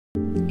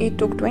It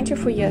took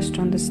 24 years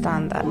to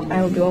understand that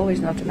I will be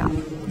always not enough.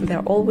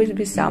 There'll always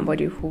be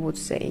somebody who would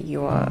say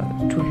you are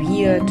too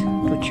weird,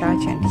 too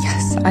chatty, and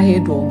yes, I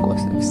adore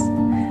gossips.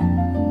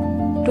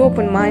 Too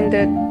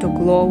open-minded, too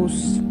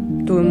close,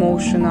 too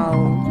emotional,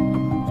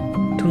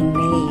 too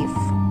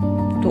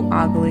naive, too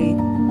ugly,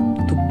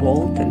 too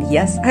bold, and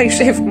yes, I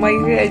shaved my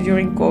hair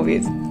during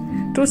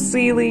COVID. Too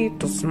silly,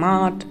 too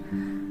smart,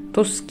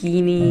 too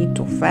skinny,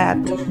 too fat,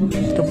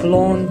 too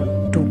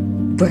blonde, too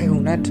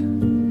brunette,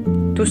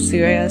 too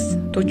serious,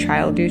 too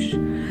childish.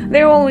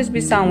 There will always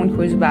be someone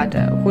who is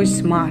better, who is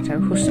smarter,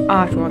 whose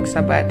artworks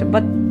are better.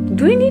 But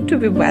do you need to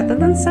be better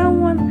than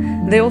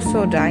someone? They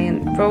also die,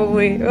 and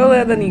probably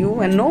earlier than you,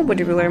 and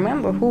nobody will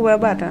remember who were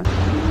better.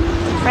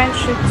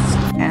 Friendships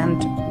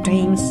and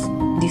dreams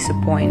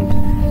disappoint.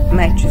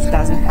 Matches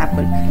doesn't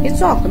happen.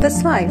 It's awkward,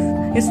 that's life.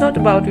 It's not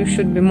about you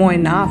should be more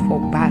enough or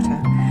better.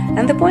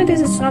 And the point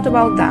is, it's not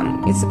about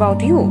them, it's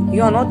about you.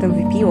 You are not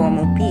MVP or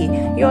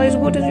MLP. You are as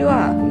good as you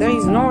are. There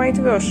is no right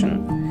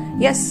version.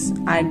 Yes,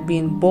 I've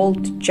been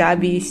bold,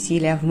 chubby,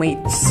 silly, I've made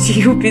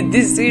stupid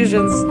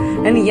decisions.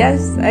 And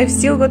yes, I've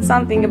still got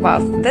something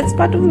above. That's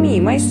part of me,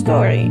 my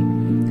story.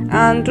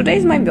 And today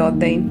is my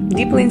birthday.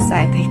 Deeply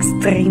inside, I'm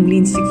extremely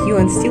insecure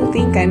and still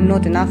think I'm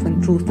not enough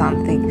and true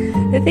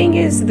something. The thing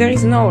is, there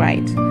is no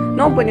right.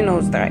 Nobody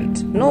knows the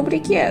right. Nobody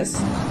cares.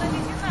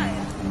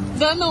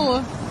 Да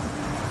ну!